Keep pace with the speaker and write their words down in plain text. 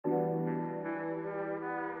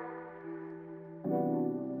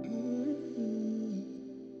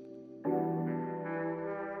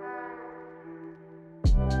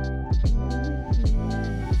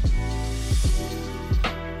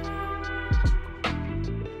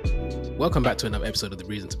Welcome back to another episode of the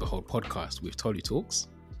Reason to Behold podcast with Tolly Talks.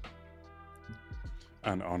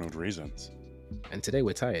 And Arnold Reasons. And today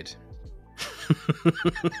we're tired.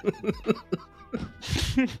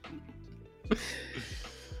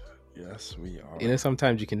 Yes, we are. You know,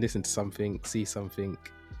 sometimes you can listen to something, see something,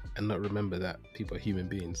 and not remember that people are human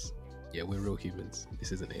beings. Yeah, we're real humans.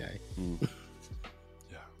 This isn't AI.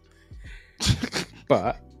 Yeah.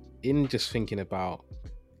 But in just thinking about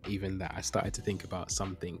even that, I started to think about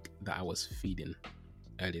something that I was feeling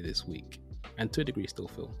earlier this week, and to a degree still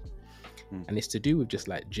feel. And it's to do with just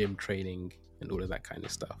like gym training and all of that kind of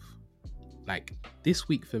stuff. Like this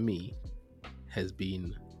week for me has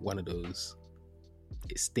been one of those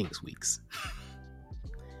it stinks weeks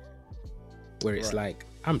where it's like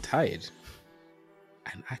I'm tired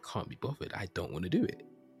and I can't be bothered. I don't want to do it.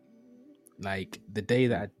 Like the days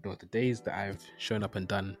that I've shown up and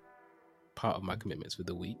done part of my commitments for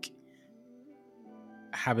the week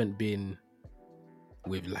haven't been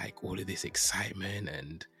with like all of this excitement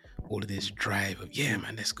and all of this drive of yeah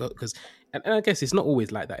man, let's go, because and I guess it's not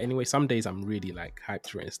always like that anyway. Some days I'm really like hyped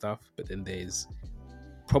for it and stuff, but then there's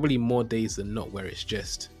probably more days than not where it's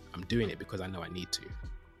just I'm doing it because I know I need to.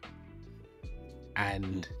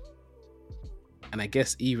 And I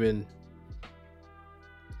guess even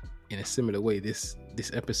in a similar way, this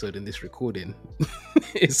episode and this recording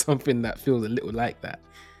is something that feels a little like that.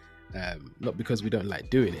 Not because we don't like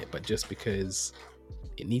doing it, but just because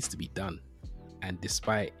it needs to be done. And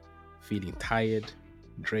despite feeling tired,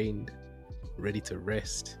 drained, ready to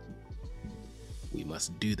rest, we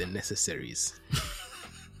must do the necessaries.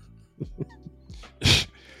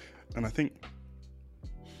 And I think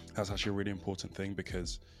that's actually a really important thing,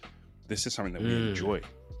 because this is something that we enjoy,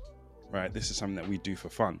 right? This is something that we do for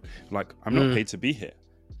fun. Like, I'm not paid to be here.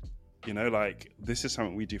 You know, like, this is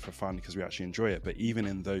something we do for fun because we actually enjoy it. But even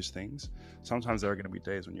in those things, sometimes there are going to be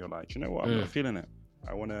days when you're like, you know what, I'm not feeling it.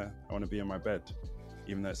 I want to be in my bed,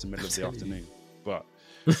 even though it's the middle of the afternoon. But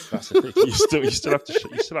that's the thing. You still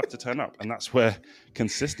have to turn up, and that's where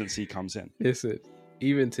consistency comes in. Listen,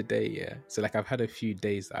 even today, yeah. So like I've had a few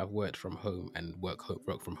days that I've worked from home and work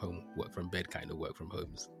from home, work from bed kind of work from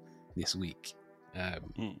homes this week.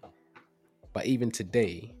 But even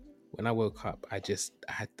today, when I woke up, I just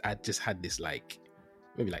had this like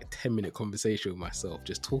maybe like 10-minute conversation with myself,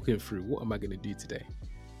 just talking through what am I going to do today.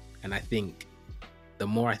 And I think the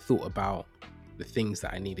more I thought about the things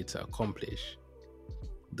that I needed to accomplish,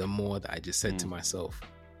 the more that I just said to myself,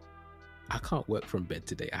 I can't work from bed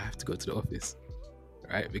today. I have to go to the office,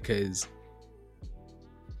 right? Because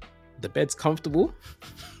the bed's comfortable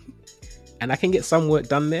and I can get some work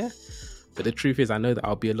done there. But the truth is, I know that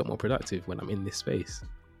I'll be a lot more productive when I'm in this space.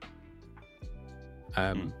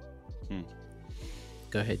 Go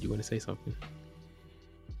ahead. You want to say something?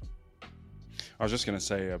 I was just going to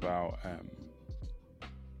say about,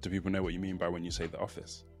 do people know what you mean by when you say the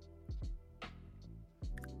office?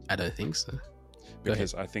 I don't think so.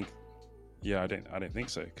 Because I think, I don't think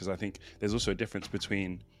so. Because I think there's also a difference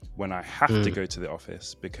between when I have to go to the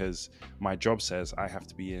office because my job says I have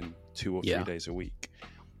to be in 2 or 3 days a week.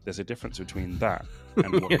 There's a difference between that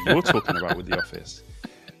and what you're talking about with the office.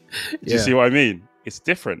 Do you see what I mean? It's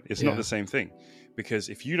different. It's not the same thing. Because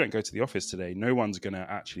if you don't go to the office today, no one's going to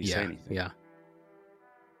actually say anything. Yeah.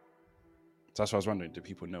 So that's what I was wondering. Do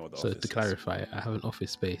people know what the office is? So to clarify, I have an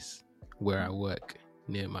office space where I work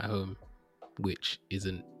near my home, which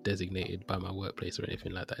isn't designated by my workplace or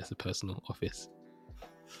anything like that. It's a personal office.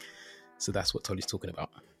 So that's what Tolly's talking about.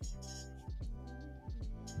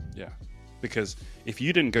 Yeah. Because if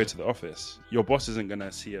you didn't go to the office, your boss isn't going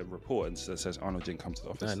to see a report that says Arnold didn't come to the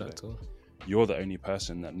office today. No, not at all. You're the only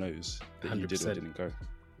person that knows that 100%. You did or didn't go.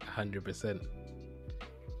 100%.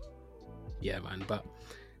 Yeah, man. But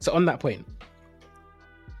so on that point,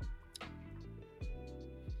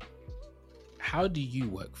 how do you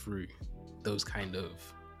work through those kind of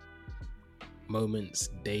moments,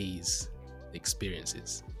 days,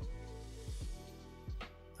 experiences?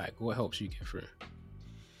 Like, what helps you get through?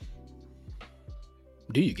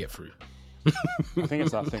 Do you get through? I think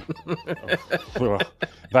it's that thing.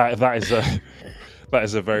 That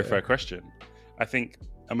is a very fair question. I think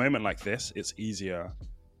a moment like this, it's easier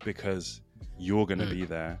because you're going to be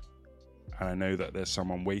there, and I know that there's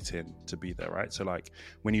someone waiting to be there, right? So like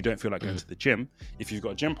when you don't feel like going to the gym, if you've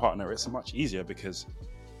got a gym partner, it's much easier because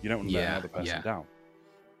you don't want to let another person down.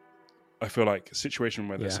 I feel like a situation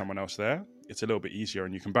where there's someone else there, it's a little bit easier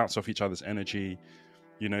and you can bounce off each other's energy.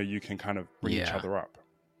 You know, you can kind of bring each other up.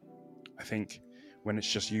 I think when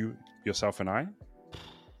it's just you, yourself, and I,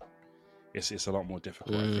 it's a lot more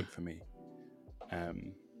difficult, I think, for me.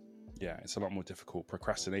 It's a lot more difficult.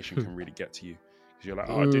 Procrastination can really get to you Because you're like,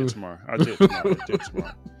 oh, I'll do it tomorrow. I'll do it tomorrow. I'll do it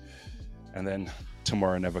tomorrow. And then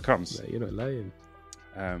tomorrow never comes. No, you're not lying.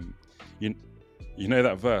 You know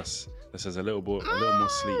that verse that says a little more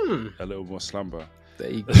sleep, a little more slumber.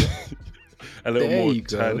 There you go. A little more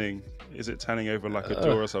turning. Is it turning over like a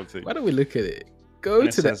door or something? Why don't we look at it? Go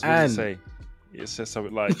to the and. It says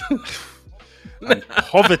something like, and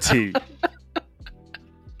poverty.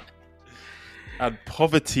 And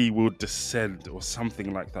poverty will descend, or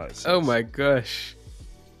something like that. Oh my gosh.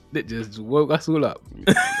 It just woke us all up.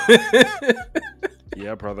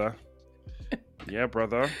 Yeah, brother. Yeah,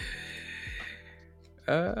 brother.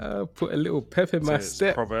 Put a little pep in my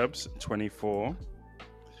step. Proverbs 24.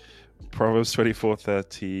 Proverbs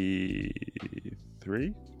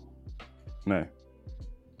 24:33. No.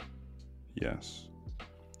 Yes.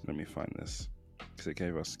 Let me find this. Because it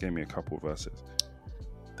gave me a couple of verses.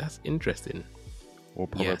 That's interesting. Or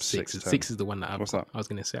Proverbs 6. 6 is the one that What's that? I was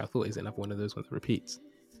going to say. I thought it's another one of those ones that repeats.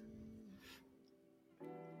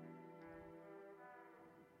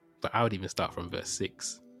 But I would even start from verse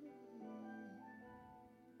 6.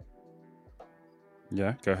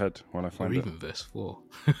 Yeah, go ahead while I find it. Or even verse 4.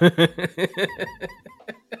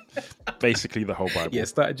 Basically the whole Bible. Yeah,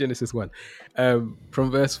 start at Genesis 1.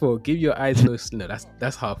 From verse 4, give your eyes no... No,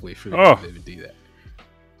 that's halfway through. Oh. Don't even do that.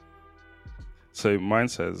 So mine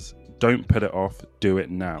says, don't put it off, do it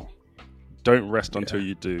now. Don't rest until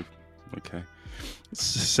you do. Okay.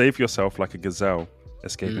 Save yourself like a gazelle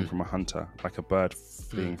escaping from a hunter, like a bird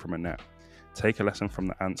fleeing from a net. Take a lesson from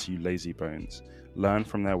the ants, you lazy bones. Learn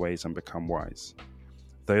from their ways and become wise.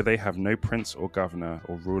 Though they have no prince or governor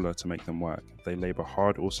or ruler to make them work, they labor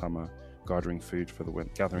hard all summer, gathering food for the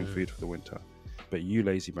winter. But you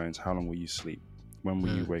lazy bones, how long will you sleep? When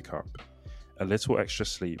will you wake up? A little extra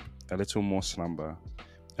sleep, a little more slumber,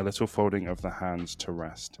 a little folding of the hands to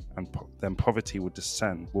rest, and then poverty will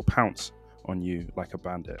pounce on you like a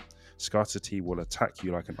bandit. Scarcity will attack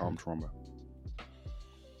you like an armed robber.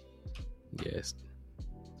 Yes.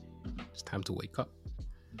 It's time to wake up.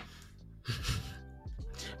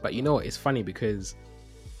 But you know what? It's funny because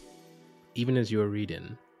even as you were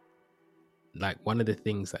reading, like one of the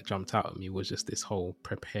things that jumped out at me was just this whole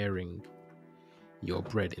preparing your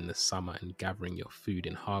bread in the summer and gathering your food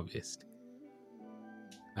in harvest.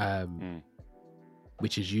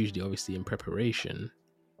 Which is usually obviously in preparation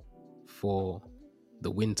for the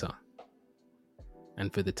winter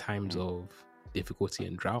and for the times of difficulty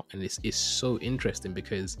and drought. And it's so interesting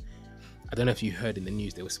because I don't know if you heard in the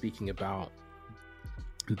news, they were speaking about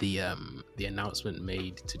the announcement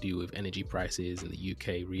made to do with energy prices in the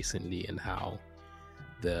UK recently and how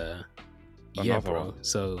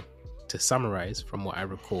so to summarize from what I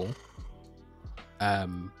recall,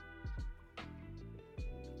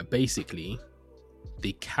 basically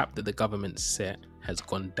the cap that the government set has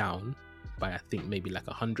gone down by I think maybe like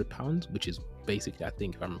 £100, which is basically, I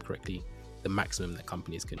think if I remember correctly, the maximum that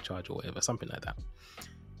companies can charge or whatever, something like that.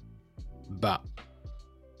 But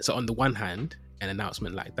so on the one hand, an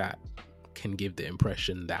announcement like that can give the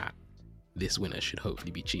impression that this winter should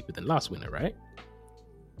hopefully be cheaper than last winter, right?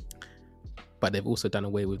 But they've also done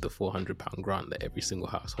away with the £400 grant that every single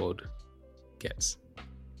household gets.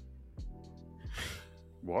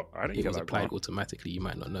 What? I didn't get that. It was applied grant. automatically. You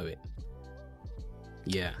might not know it.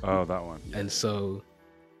 Yeah. Oh, that one. Yeah. And so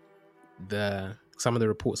some of the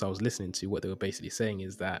reports I was listening to, what they were basically saying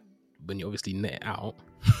is that when you obviously net it out,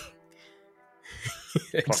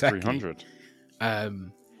 exactly. 300.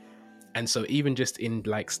 And so even just in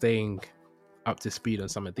like staying up to speed on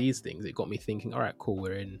some of these things, it got me thinking, all right, cool,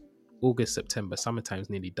 we're in August, September, summertime's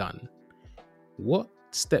nearly done. What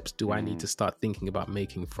steps do I need to start thinking about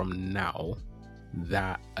making from now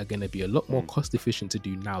that are going to be a lot more cost efficient to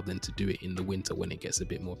do now than to do it in the winter when it gets a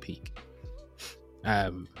bit more peak?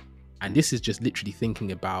 And this is just literally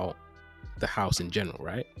thinking about the house in general,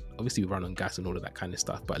 right? Obviously we run on gas and all of that kind of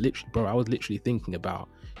stuff, but literally, bro, I was literally thinking about,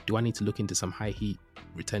 do I need to look into some high heat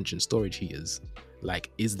retention storage heaters? Like,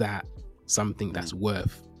 is that something that's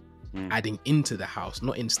worth adding into the house,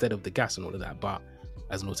 not instead of the gas and all of that, but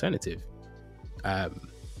as an alternative? But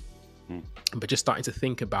just starting to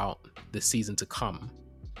think about the season to come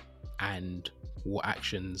and what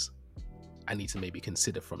actions I need to maybe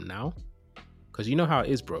consider from now. Because you know how it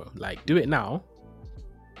is, bro. Like, do it now.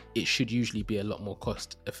 It should usually be a lot more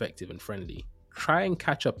cost effective and friendly. Try and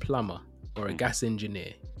catch a plumber or a gas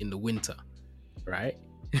engineer in the winter, right?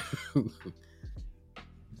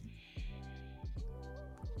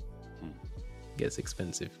 Gets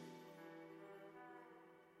expensive.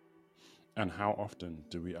 And how often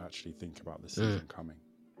do we actually think about the season coming?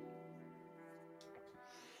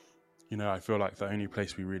 I feel like the only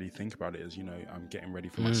place we really think about it is, I'm getting ready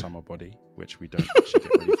for my summer body, which we don't actually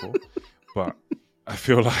get ready for. But I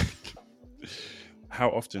feel like, how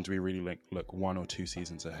often do we really look 1 or 2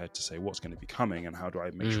 seasons ahead to say what's going to be coming and how do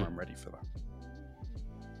I make sure I'm ready for that?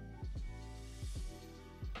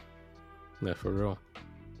 Yeah, for real.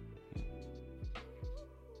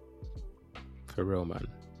 For real, man.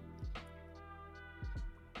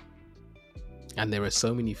 And there are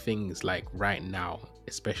so many things like right now,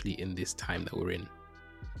 especially in this time that we're in,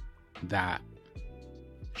 that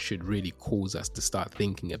should really cause us to start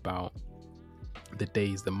thinking about the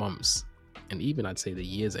days, the months, and even I'd say the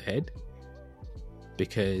years ahead,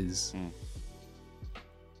 because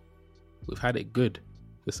we've had it good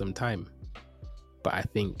for some time, but I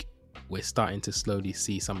think we're starting to slowly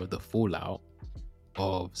see some of the fallout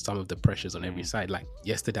of some of the pressures on every side. Like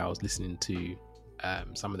yesterday I was listening to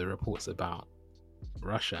some of the reports about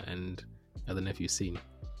Russia, and I don't know if you've seen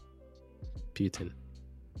Putin.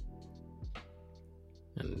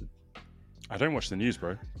 And I don't watch the news,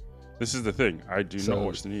 bro. This is the thing. I do not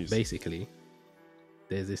watch the news. Basically,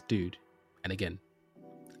 there's this dude, and again,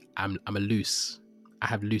 I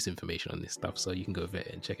have loose information on this stuff, so you can go vet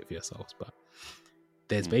it and check it for yourselves. But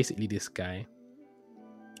there's basically this guy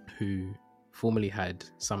who formerly had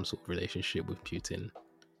some sort of relationship with Putin,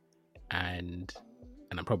 and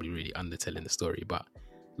I'm probably really undertelling the story, but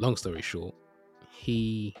long story short,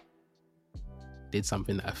 he did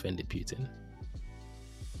something that offended Putin.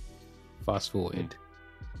 Fast forward,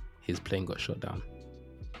 his plane got shot down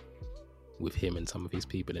with him and some of his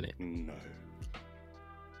people in it. No.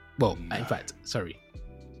 Well, in fact, sorry,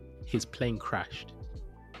 his plane crashed,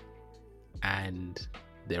 and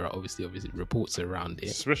there are obviously reports around it,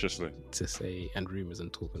 suspiciously, to say, and rumors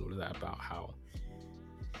and talk and all of that about how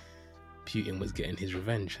Putin was getting his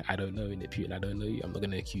revenge. I don't know, innit, Putin? I don't know you. I'm not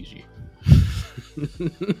going to accuse you.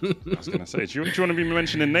 I was going to say, do you want to be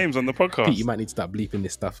mentioning names on the podcast? Pete, you might need to start bleeping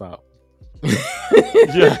this stuff out.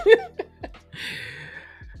 Yeah.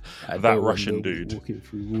 That Russian dude walking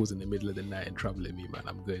through walls in the middle of the night and troubling me, man.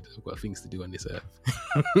 I'm good. I've got things to do on this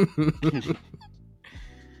earth.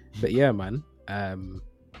 But yeah, man.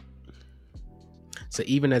 So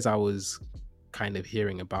even as I was kind of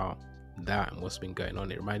hearing about that and what's been going on,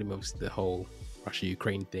 it reminded me of the whole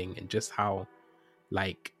Russia-Ukraine thing, and just how,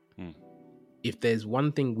 like, if there's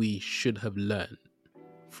one thing we should have learned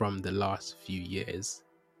from the last few years,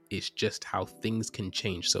 it's just how things can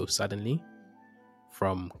change so suddenly,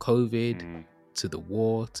 from COVID to the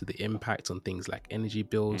war, to the impact on things like energy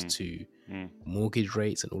bills, to mortgage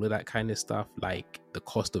rates and all of that kind of stuff, like the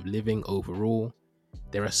cost of living overall.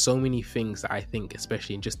 There are so many things that I think,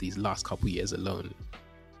 especially in just these last couple of years alone,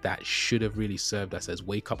 that should have really served us as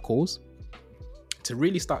wake-up calls to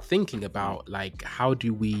really start thinking about, like, how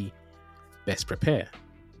do we best prepare?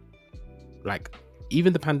 Like,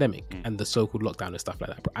 even the pandemic and the so-called lockdown and stuff like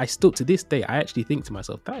that, but I still, to this day, I actually think to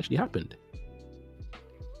myself, that actually happened.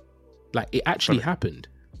 Like, it actually happened.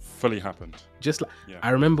 Fully happened. Just like, I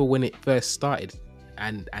remember when it first started,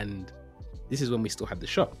 and this is when we still had the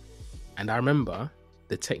shop, and I remember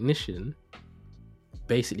the technician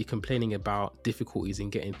basically complaining about difficulties in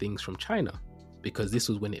getting things from China, because this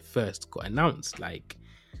was when it first got announced, like,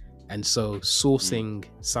 and so sourcing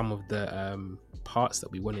some of the parts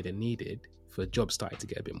that we wanted and needed for jobs started to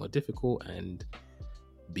get a bit more difficult, and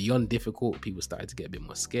beyond difficult, people started to get a bit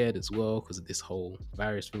more scared as well because of this whole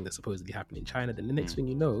virus thing that supposedly happened in China. Then the next thing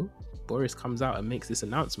you know, Boris comes out and makes this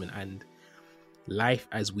announcement, and life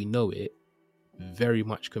as we know it very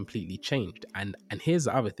much completely changed. And here's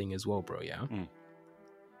the other thing as well, bro,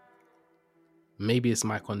 maybe it's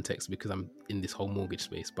my context because I'm in this whole mortgage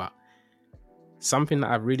space, but something that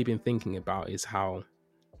I've really been thinking about is how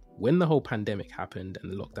when the whole pandemic happened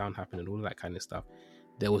and the lockdown happened and all of that kind of stuff,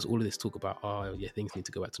 there was all of this talk about, oh yeah, things need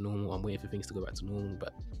to go back to normal. I'm waiting for things to go back to normal.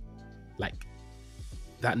 But like,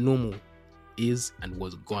 that normal is and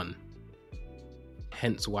was gone.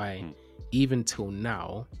 Hence why even till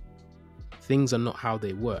now, things are not how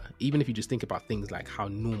they were. Even if you just think about things like how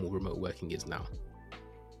normal remote working is now,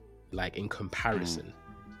 like in comparison,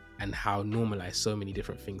 and how normalized so many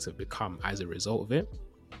different things have become as a result of it.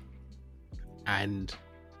 And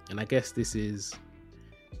I guess this is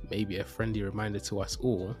maybe a friendly reminder to us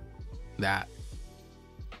all that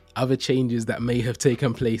other changes that may have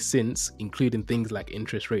taken place since, including things like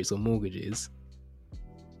interest rates or mortgages,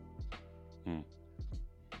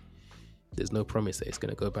 there's no promise that it's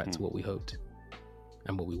going to go back to what we hoped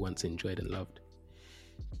and what we once enjoyed and loved.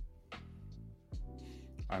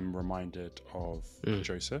 I'm reminded of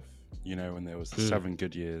Joseph, when there was the 7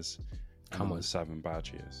 good years and the 7 bad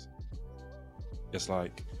years. It's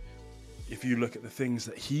like, if you look at the things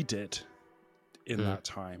that he did in that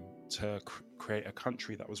time to create a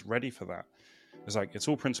country that was ready for that, it's like, it's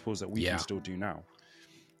all principles that we can still do now.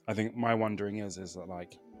 I think my wondering is that,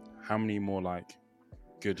 like, how many more like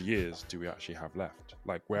good years do we actually have left?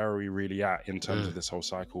 Like, where are we really at in terms of this whole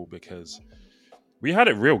cycle? Because we had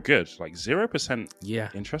it real good, like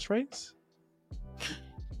 0% interest rates.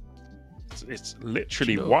 It's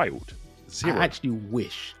literally wild. Zero. I actually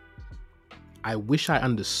wish I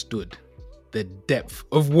understood the depth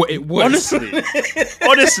of what it was.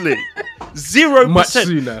 Honestly, 0%. Much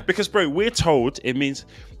sooner. Because, bro, we're told it means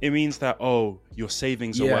that, oh, your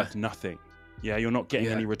savings are worth nothing. Yeah, you're not getting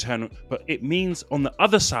any return. But it means on the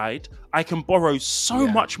other side, I can borrow so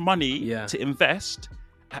much money to invest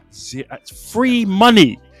at free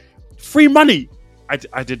money. Free money.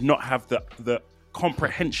 I did not have the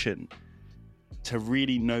comprehension to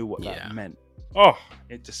really know what that meant. Oh,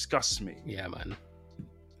 it disgusts me. Yeah, man.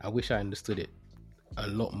 I wish I understood it a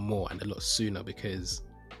lot more and a lot sooner, because,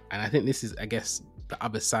 and I think this is, I guess, the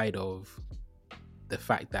other side of the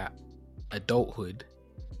fact that adulthood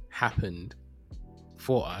happened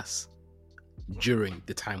for us during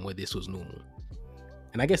the time where this was normal.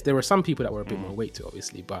 And I guess there were some people that were a bit more weight to,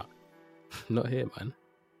 obviously, but not here, man.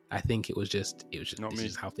 I think it was just not this me.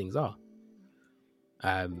 is how things are.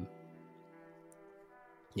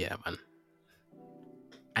 Yeah, man.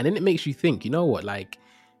 And then it makes you think, you know what, like,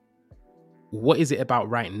 what is it about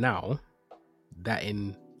right now that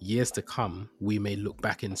in years to come we may look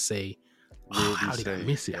back and say, how did I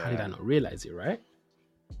miss it? How did I not realize it, right?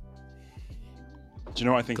 Do you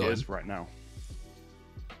know what I think it is right now?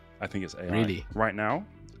 I think it's AI. Really? Right now,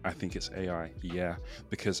 I think it's AI. Yeah.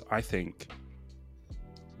 Because I think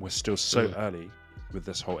we're still so early with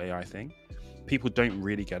this whole AI thing. People don't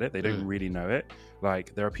really get it. They don't really know it.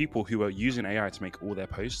 Like, there are people who are using AI to make all their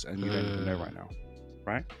posts and you don't even know right now.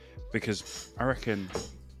 Right? Because I reckon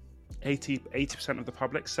 80% of the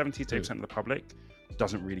public, 70 to 80% of the public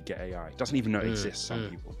doesn't really get AI. Doesn't even know it exists, some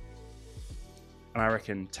people. And I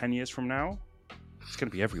reckon 10 years from now, it's going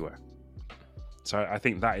to be everywhere. So I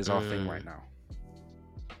think that is our thing right now.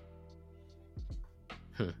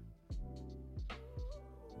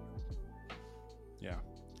 Yeah.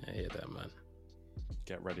 I hear that, man.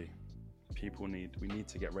 Get ready. We need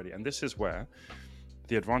to get ready. And this is where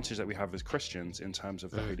the advantage that we have as Christians in terms of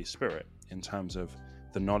the Holy Spirit, in terms of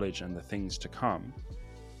the knowledge and the things to come,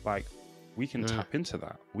 like, we can tap into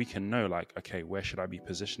that. We can know, like, okay, where should I be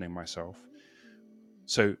positioning myself?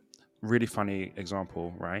 So, really funny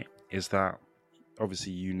example, right, is that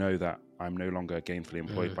obviously you know that I'm no longer gainfully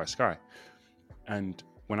employed by Sky. And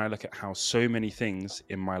when I look at how so many things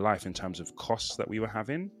in my life in terms of costs that we were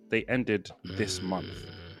having, they ended this month.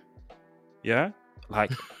 Yeah?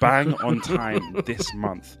 Like, bang on time this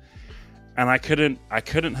month. And I couldn't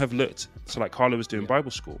have looked. So, like, Carla was doing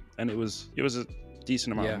Bible school, and it was a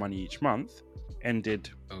decent amount of money each month, ended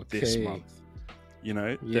this month. You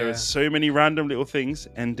know, there are so many random little things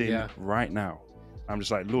ending right now. I'm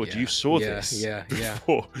just like, Lord, you saw this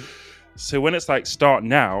before. So when it's like, start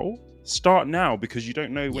now, because you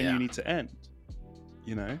don't know when you need to end,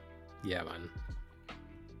 you know? Yeah, man.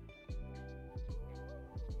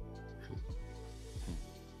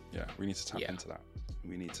 Yeah, we need to tap into that.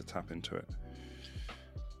 We need to tap into it.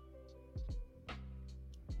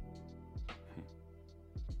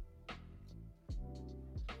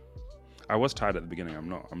 I was tired at the beginning. I'm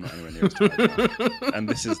not anywhere near as tired now. And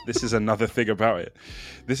this is another thing about it.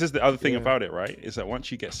 This is the other thing about it, right? Is that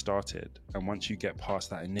once you get started and once you get past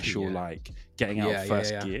that initial like getting out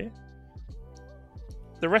first gear,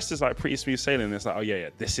 the rest is like pretty smooth sailing. It's like, oh yeah,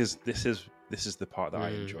 this is the part that I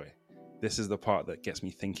enjoy. This is the part that gets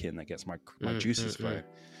me thinking, that gets my juices flowing.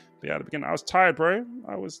 But yeah, at the beginning, I was tired, bro.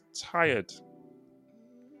 I was tired.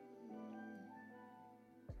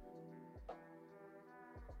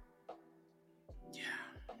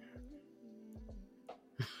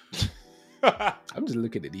 I'm just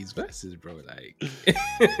looking at these verses, bro. Like,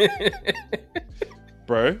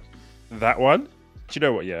 bro, that one. Do you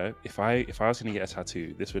know what? Yeah, if I was gonna get a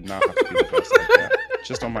tattoo, this would now have to be the first I get,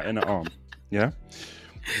 just on my inner arm. Yeah,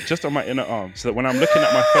 just on my inner arm, so that when I'm looking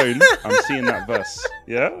at my phone, I'm seeing that verse.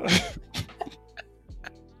 Yeah,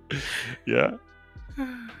 yeah.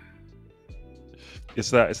 It's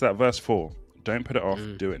that verse 4. Don't put it off.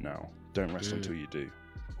 Do it now. Don't rest until you do.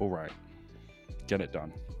 All right, get it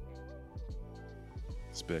done.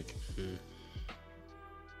 It's big.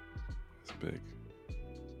 It's big.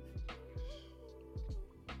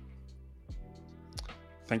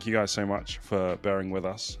 Thank you guys so much for bearing with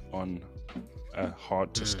us on a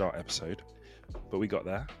hard to start episode. but we got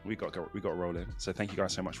there. We got rolling. So thank you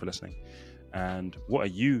guys so much for listening. And what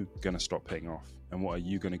are you going to stop putting off? And what are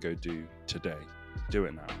you going to go do today? Do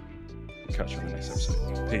it now. Catch you on the next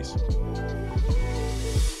episode. Peace.